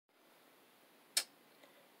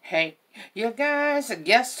Hey, you guys,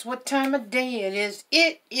 guess what time of day it is?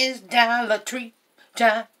 It is Dollar Tree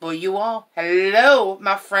time for you all. Hello,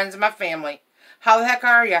 my friends and my family. How the heck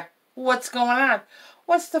are ya? What's going on?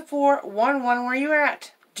 What's the 411 where you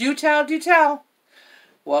at? Do tell, do tell.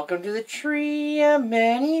 Welcome to the tree of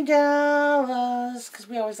many dollars. Because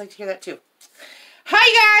we always like to hear that too.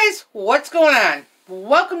 Hi guys, what's going on?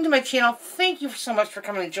 Welcome to my channel. Thank you so much for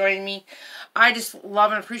coming and joining me. I just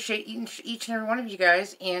love and appreciate each and every one of you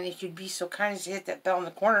guys. And if you'd be so kind as to hit that bell in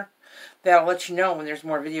the corner, that'll let you know when there's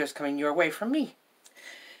more videos coming your way from me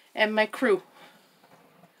and my crew.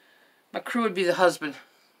 My crew would be the husband.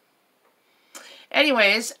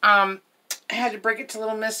 Anyways, I had to break it to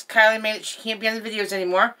little Miss Kylie Mae that she can't be on the videos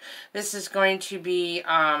anymore. This is going to be,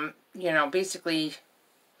 you know, basically,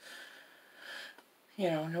 you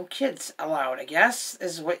know, no kids allowed, I guess,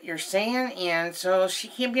 is what you're saying. And so she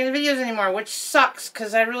can't be in the videos anymore, which sucks,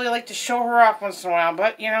 because I really like to show her off once in a while.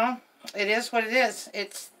 But, you know, it is what it is.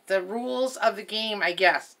 It's the rules of the game, I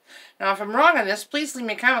guess. Now, if I'm wrong on this, please leave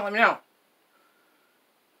me a comment, let me know.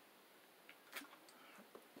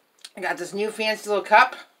 I got this new fancy little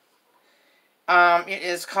cup. It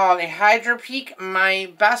is called a Hydro Peak.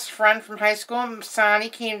 My best friend from high school, Sonny,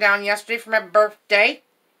 came down yesterday for my birthday.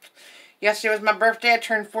 Yesterday was my birthday. I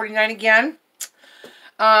turned 49 again.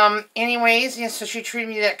 Anyways, yeah, so she treated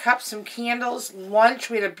me to that cup, some candles,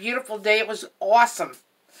 lunch. We had a beautiful day. It was awesome.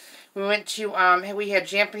 We went to, we had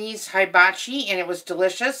Japanese hibachi, and it was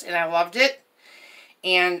delicious, and I loved it.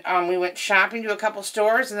 And we went shopping to a couple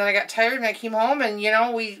stores, and then I got tired, and I came home, and, you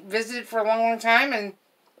know, we visited for a long, long time, and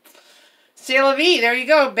c'est la vie. There you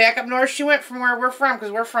go. Back up north she went from where we're from,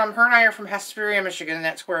 because we're from, her and I are from Hesperia, Michigan, and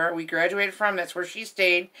that's where we graduated from. That's where she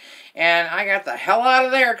stayed. And I got the hell out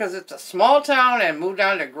of there, because it's a small town, and moved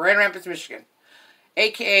down to Grand Rapids, Michigan.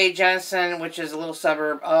 A.K.A. Jenison, which is a little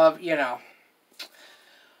suburb of, you know.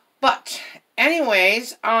 But,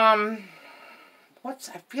 anyways, I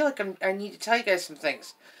feel like I need to tell you guys some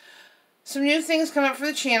things. Some new things come up for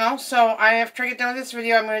the channel, so I have to get done with this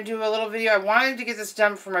video. I'm going to do a little video. I wanted to get this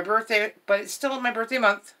done for my birthday, but it's still my birthday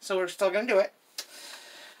month, so we're still going to do it.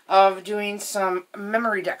 Of doing some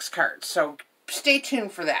memory dex cards, so stay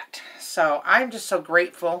tuned for that. So I'm just so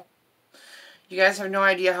grateful. You guys have no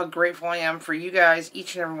idea how grateful I am for you guys,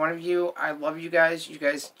 each and every one of you. I love you guys. You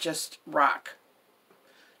guys just rock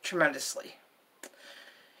tremendously.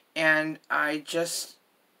 And I just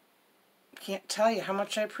can't tell you how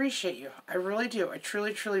much I appreciate you. I really do. I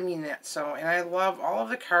truly, truly mean that. So, and I love all of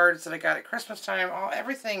the cards that I got at Christmas time.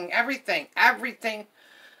 Everything.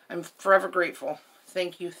 I'm forever grateful.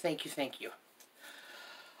 Thank you, thank you, thank you.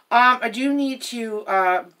 I do need to,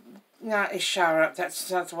 not a shout out.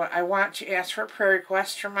 That's what I want to ask for a prayer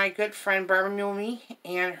request for my good friend Barbara Mulmy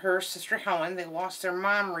and her sister Helen. They lost their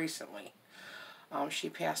mom recently. She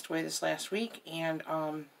passed away this last week, and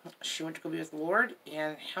she went to go be with the Lord,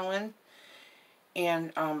 and Helen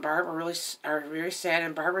and Barbara really are very sad,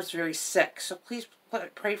 and Barbara's very sick, so please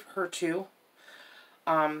pray for her too.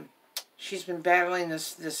 She's been battling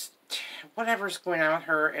this whatever's going on with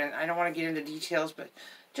her, and I don't want to get into details, but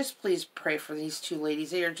just please pray for these two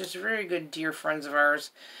ladies. They are just very good, dear friends of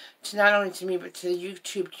ours, to not only to me, but to the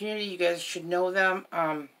YouTube community. You guys should know them.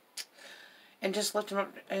 And just lift them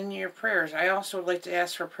up in your prayers. I also would like to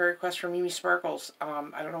ask for a prayer request from Mimi Sparkles.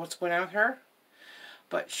 I don't know what's going on with her,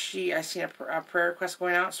 but I seen a prayer request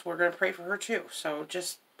going out, so we're going to pray for her too. So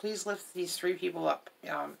just please lift these three people up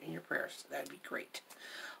in your prayers. That'd be great.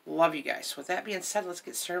 Love you guys. With that being said, let's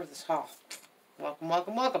get started with this haul. Welcome,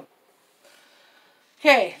 welcome, welcome.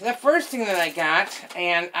 Okay, the first thing that I got,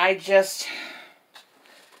 and I don't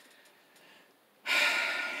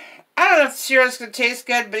know if the cereal's going to taste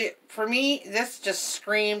good, but for me, this just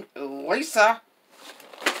screamed Lisa.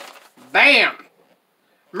 Bam!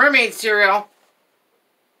 Mermaid cereal.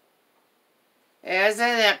 Isn't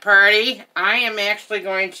it pretty? I am actually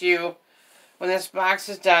going to, when this box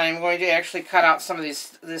is done, I'm going to actually cut out some of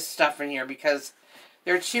this stuff in here because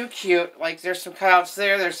they're too cute. Like, there's some cutouts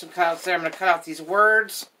there, there's some cutouts there. I'm going to cut out these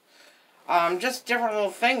words. Just different little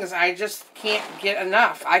things. I just can't get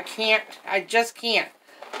enough. I just can't.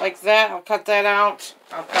 Like that, I'll cut that out.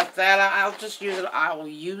 I'll cut that out. I'll just use it. I will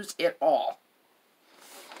use it all.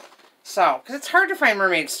 So, because it's hard to find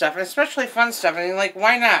mermaid stuff, and especially fun stuff. I mean, like,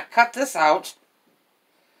 why not? Cut this out.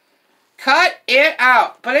 Cut it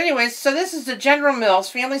out. But anyways, so this is the General Mills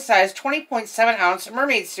family size 20.7 ounce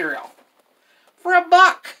mermaid cereal. For $1.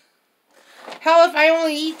 Hell, if I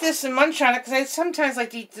only eat this and munch on it, because I sometimes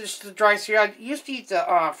like to eat the dry cereal. I used to eat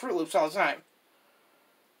the Fruit Loops all the time.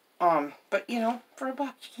 But, you know, for $1,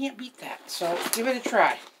 you can't beat that. So, give it a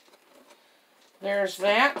try. There's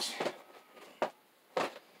that.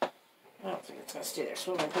 think it's going to stay there.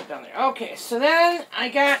 So I'm going to put it down there. Okay, so then I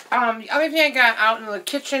got, the other thing I got out in the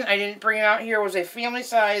kitchen, I didn't bring it out here, was a family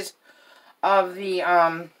size of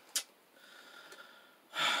the,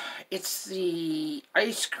 it's the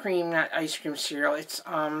ice cream, not ice cream cereal. It's,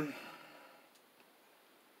 I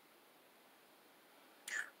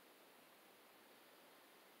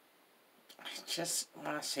just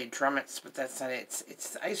want to say Drumettes, but that's not it.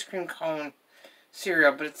 It's the ice cream cone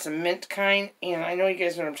cereal, but it's a mint kind, and I know you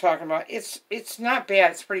guys know what I'm talking about. It's not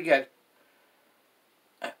bad. It's pretty good.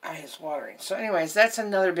 Eye is watering. So anyways, that's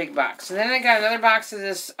another big box. And then I got another box of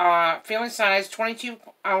this family size, 22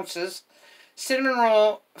 ounces, cinnamon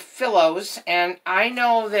roll Phillows, and I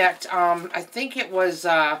know that, I think it was,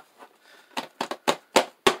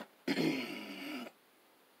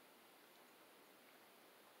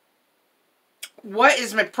 what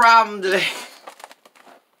is my problem today?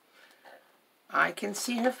 I can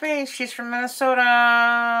see her face. She's from Minnesota.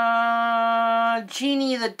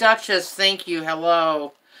 Jeannie the Duchess. Thank you.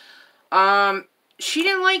 Hello. She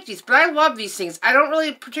didn't like these, but I love these things. I don't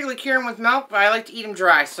really particularly cure them with milk, but I like to eat them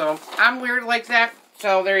dry. So I'm weird like that.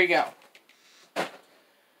 So there you go.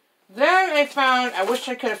 Then I found, I wish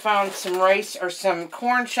I could have found some rice or some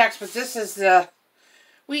corn Chex, but this is the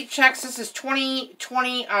wheat Chex. This is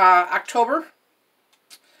 2020 October.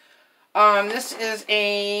 This is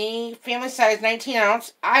a family size 19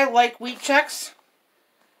 ounce. I like wheat Chex.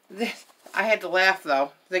 I had to laugh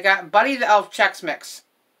though. They got Buddy the Elf Chex Mix.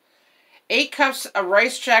 8 cups of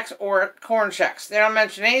rice Chex or corn Chex. They don't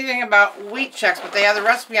mention anything about wheat Chex, but they have the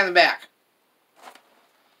recipe on the back.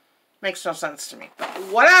 Makes no sense to me. But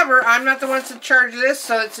whatever, I'm not the one that's in charge of this,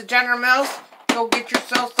 so it's a General Mills. Go get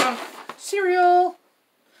yourself some cereal.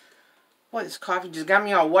 Boy, this coffee just got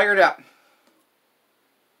me all wired up.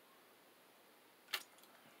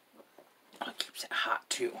 It keeps it hot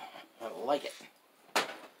too. I like it.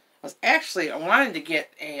 I wanted to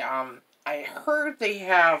get a, I heard they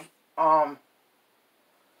have,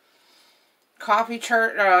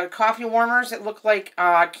 coffee warmers that look like,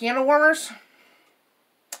 candle warmers.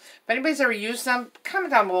 If anybody's ever used them,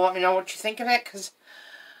 comment down below, let me know what you think of it, because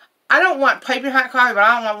I don't want piping hot coffee, but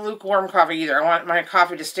I don't want lukewarm coffee either. I want my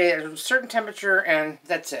coffee to stay at a certain temperature, and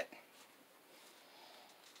that's it.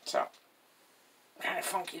 So, kind of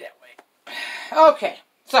funky that way. Okay,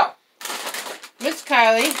 so, Miss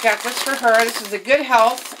Kylie, got this for her. This is the Good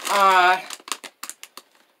Health.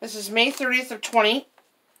 This is May 30th of 20.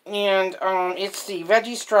 And it's the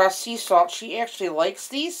Veggie Straw Sea Salt. She actually likes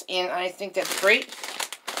these, and I think that's great.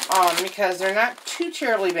 Because they're not too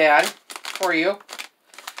terribly bad for you.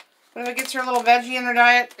 But if it gets her a little veggie in her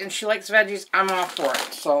diet, and she likes veggies, I'm all for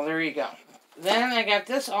it. So, there you go. Then I got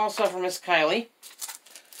this also for Miss Kylie.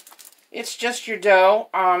 It's just your dough.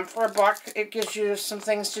 For $1, it gives you some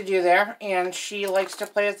things to do there. And she likes to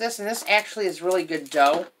play with this. And this actually is really good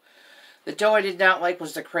dough. The dough I did not like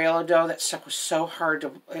was the Crayola dough. That stuff was so hard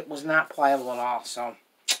to... It was not pliable at all. So,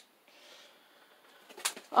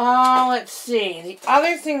 let's see. The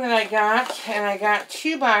other thing that I got, and I got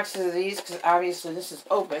 2 boxes of these, because obviously this is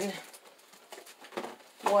open,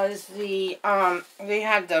 was the, they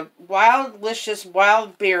had the Wildlicious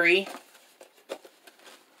Wild Berry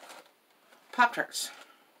Pop-Tarts.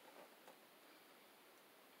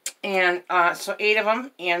 And, so 8 of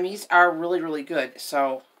them, and these are really, really good.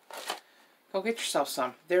 So, go get yourself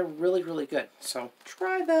some. They're really, really good. So,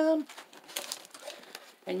 try them.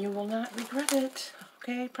 And you will not regret it.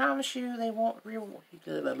 Okay, promise you they won't reward you.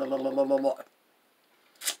 I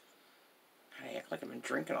act like I've been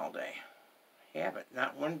drinking all day. I haven't.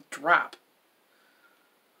 Not one drop.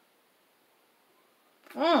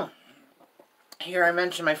 Here I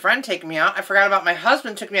mentioned my friend taking me out. I forgot about my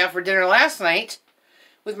husband took me out for dinner last night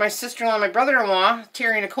with my sister-in-law and my brother-in-law,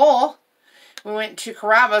 Terry and Nicole. We went to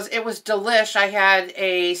Carrabba's. It was delish. I had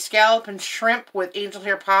a scallop and shrimp with angel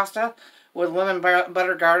hair pasta with lemon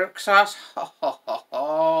butter garlic sauce.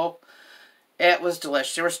 Oh, it was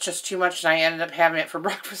delicious. There was just too much, and I ended up having it for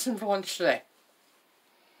breakfast and for lunch today.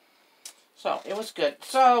 So, it was good.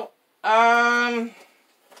 So, I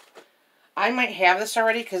might have this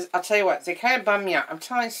already, because I'll tell you what, they kind of bummed me out. I'm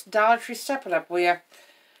telling you, Dollar Tree, step it up, will ya?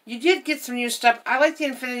 You did get some new stuff. I like the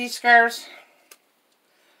infinity scarves.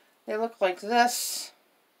 They look like this.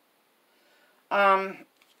 I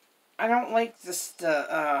don't like this,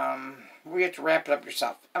 where you have to wrap it up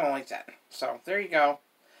yourself. I don't like that. So, there you go.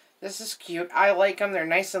 This is cute. I like them. They're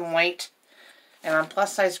nice and light. And on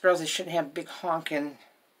plus-size girls, they shouldn't have big honking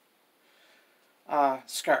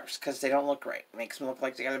scarves, because they don't look right. It makes them look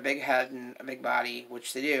like they got a big head and a big body,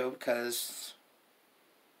 which they do, because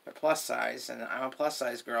they're plus-size, and I'm a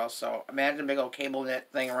plus-size girl, so imagine a big old cable knit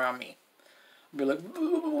thing around me. Be like,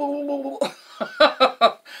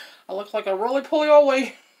 I look like a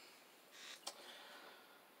roly-poly-oly.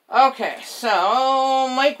 Okay, so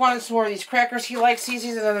Mike wanted some more of these crackers. He likes these.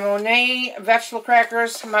 These are the Monet vegetable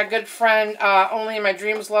crackers. My good friend, Only in My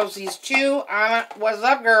Dreams, loves these too. Anna, what's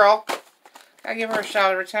up, girl? I give her a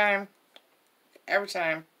shout every time. Every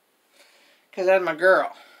time. Because that's my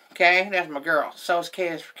girl. Okay? That's my girl. So is K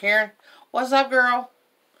is for Karen. What's up, girl?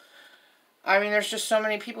 I mean, there's just so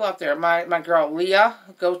many people out there. My girl, Leah.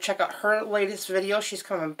 Go check out her latest video. She's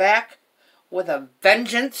coming back with a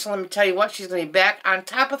vengeance. Let me tell you what, she's going to be back on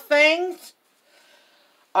top of things.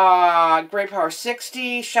 Great Power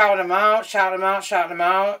 60, shout them out, shout them out, shout them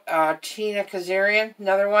out. Tina Kazarian,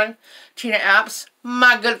 another one. Tina Apps,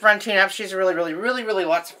 my good friend Tina Apps. She's really, really, really, really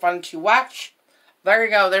lots of fun to watch. There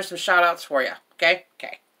you go, there's some shout outs for you. Okay?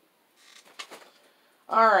 Okay.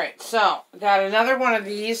 Alright, so, got another one of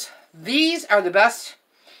these. These are the best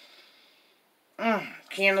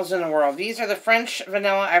candles in the world. These are the French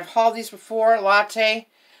vanilla. I've hauled these before. Latte.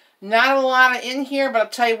 Not a lot in here, but I'll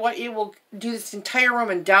tell you what, it will do this entire room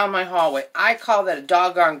and down my hallway. I call that a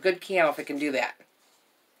doggone good candle if it can do that.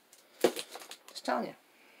 Just telling you.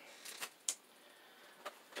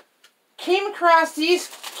 Came across these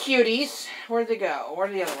cuties. Where'd they go?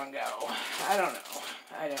 Where'd the other one go? I don't know.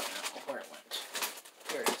 I don't know where it went.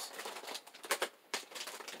 Here it is.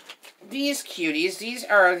 These cuties. These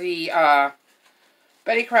are the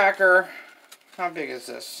Betty Crocker. How big is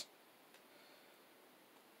this?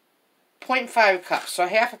 0.5 cups, so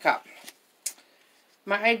half a cup.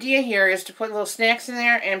 My idea here is to put little snacks in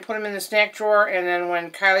there and put them in the snack drawer, and then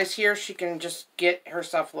when Kylie's here, she can just get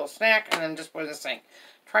herself a little snack and then just put it in the sink.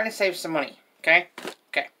 Trying to save some money, okay?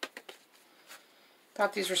 Okay.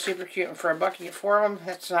 Thought these were super cute, and for $1 you get 4 of them,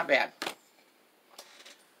 that's not bad.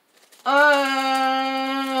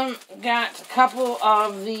 Got a couple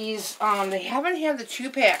of these. They haven't had the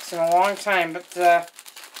 2-packs in a long time, but the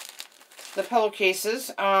pillowcases.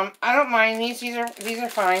 I don't mind these. These are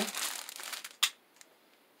fine.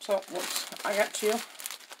 So, whoops, I got 2.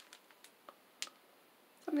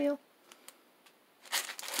 Thumbnail.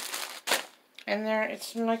 And there,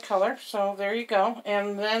 it's my color. So there you go.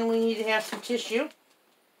 And then we need to have some tissue,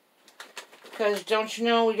 because don't you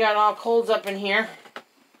know we got all colds up in here.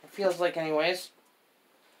 Feels like anyways.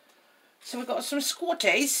 So we got some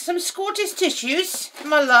Scotties tissues,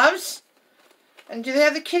 my loves. And do they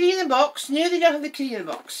have the kitty in the box? No, they don't have the kitty in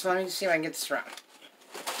the box. So let me see if I can get this around.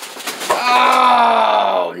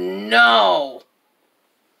 Oh no!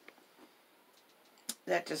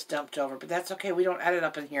 That just dumped over, but that's okay. We don't edit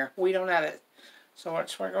up in here. We don't edit. So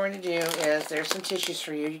what we're going to do is, there's some tissues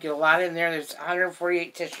for you. You get a lot in there. There's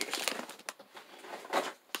 148 tissues.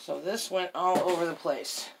 So this went all over the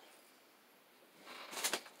place.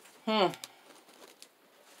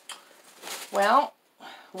 Well.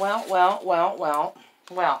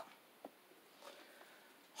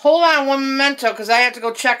 Hold on one memento, because I have to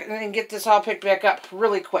go check and get this all picked back up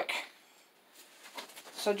really quick.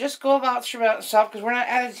 So just go about yourself, because we're not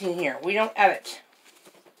editing here. We don't edit.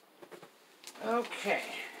 Okay.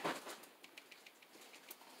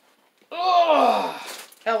 Oh,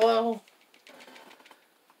 hello.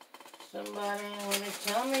 Somebody want to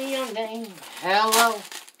tell me your name. Hello.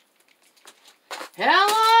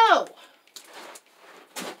 Hello!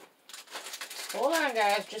 Hold on,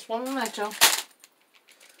 guys. Just one memento.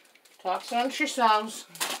 Talk amongst yourselves.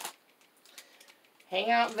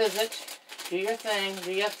 Hang out, visit. Do your thing.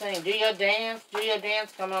 Do your thing. Do your dance. Do your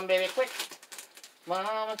dance. Come on, baby. Quick.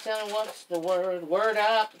 Mama, tell me what's the word. Word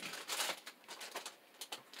up.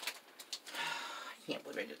 I can't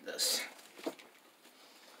believe I did this.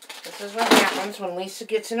 This is what happens when Lisa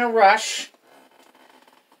gets in a rush.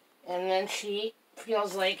 And then she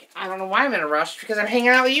feels like, I don't know why I'm in a rush, because I'm hanging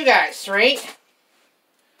out with you guys, right?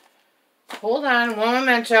 Hold on, one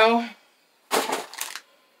memento.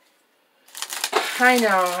 I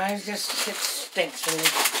know, it stinks to me.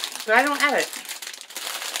 But I don't edit.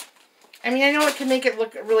 I mean, I know it can make it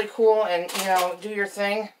look really cool and, you know, do your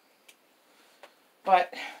thing.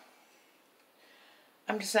 But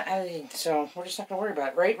I'm just not editing, so we're just not going to worry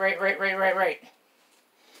about it. Right.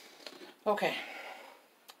 Okay.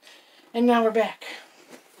 And now we're back.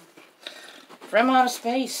 From outer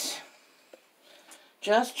space.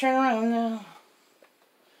 Just turn around now.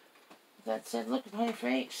 That said, look upon your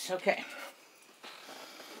face. Okay.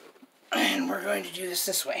 And we're going to do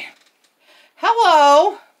this way.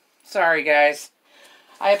 Hello! Sorry, guys.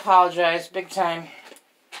 I apologize big time.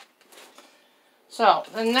 So,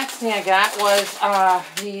 the next thing I got was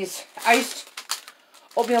these iced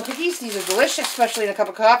oatmeal cookies. These are delicious, especially in a cup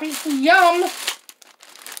of coffee. Yum!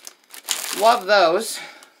 Love those.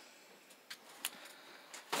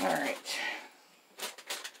 Alright.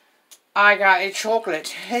 I got a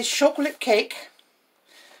chocolate cake.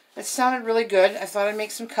 It sounded really good. I thought I'd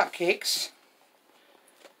make some cupcakes.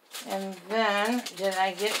 And then, did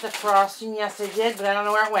I get the frosting? Yes, I did, but I don't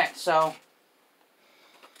know where it went, so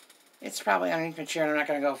it's probably underneath my chair and I'm not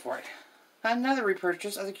going to go for it. Another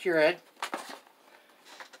repurchase of the Keurig.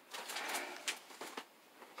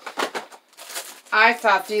 I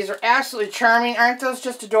thought these are absolutely charming. Aren't those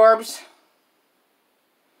just adorbs?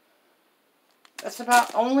 That's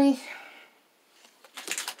about only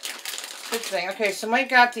good thing. Okay, so Mike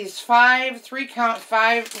got these 3-count,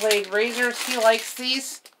 5-blade razors. He likes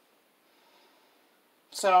these.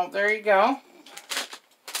 So, there you go.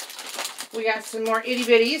 We got some more itty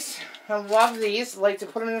bitties. I love these. I like to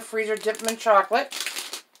put them in the freezer, dip them in chocolate.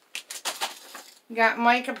 Got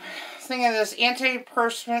Mike a thing of this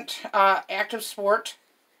antiperspirant active sport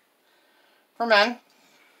for men.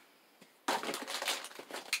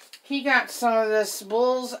 He got some of this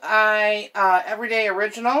Bullseye Everyday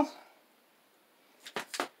Original.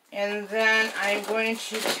 And then I'm going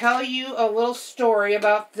to tell you a little story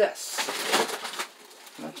about this.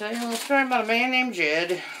 I'm going to tell you a little story about a man named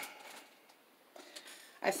Jed.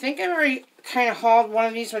 I think I already kind of hauled one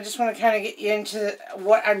of these, so I just want to kind of get you into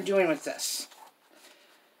what I'm doing with this.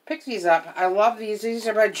 Pick these up. I love these. These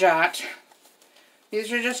are by Jot.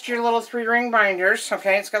 These are just your little 3-ring binders.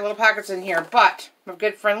 Okay, it's got little pockets in here. But my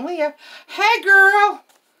good friend Leah, hey girl!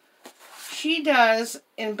 She does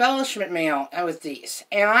embellishment mail with these.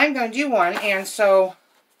 And I'm going to do one, and so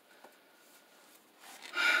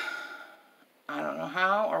I don't know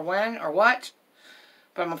how or when or what,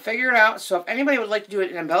 but I'm going to figure it out. So if anybody would like to do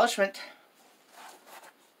an embellishment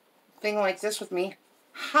thing like this with me,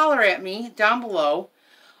 holler at me down below.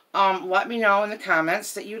 Let me know in the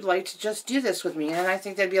comments that you'd like to just do this with me, and I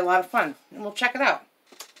think that'd be a lot of fun. And we'll check it out.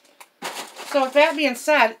 So with that being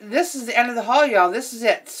said, this is the end of the haul, y'all. This is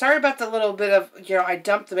it. Sorry about the little bit of, I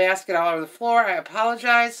dumped the basket all over the floor. I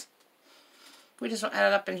apologize. We just want to add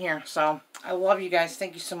it up in here. So I love you guys.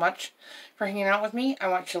 Thank you so much for hanging out with me. I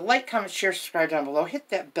want you to like, comment, share, subscribe down below. Hit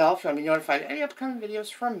that bell if you want to be notified of any upcoming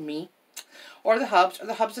videos from me or the Hubs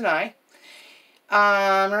and I.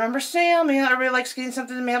 Remember snail mail. Everybody likes getting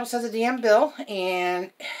something in the mail besides a damn bill.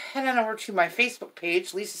 And head on over to my Facebook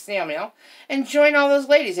page, Lisa Snail Mail, and join all those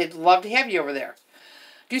ladies. They'd love to have you over there.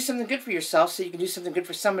 Do something good for yourself so you can do something good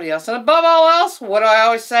for somebody else. And above all else, what do I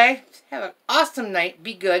always say? Have an awesome night.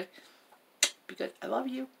 Be good. Be good. I love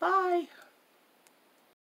you. Bye.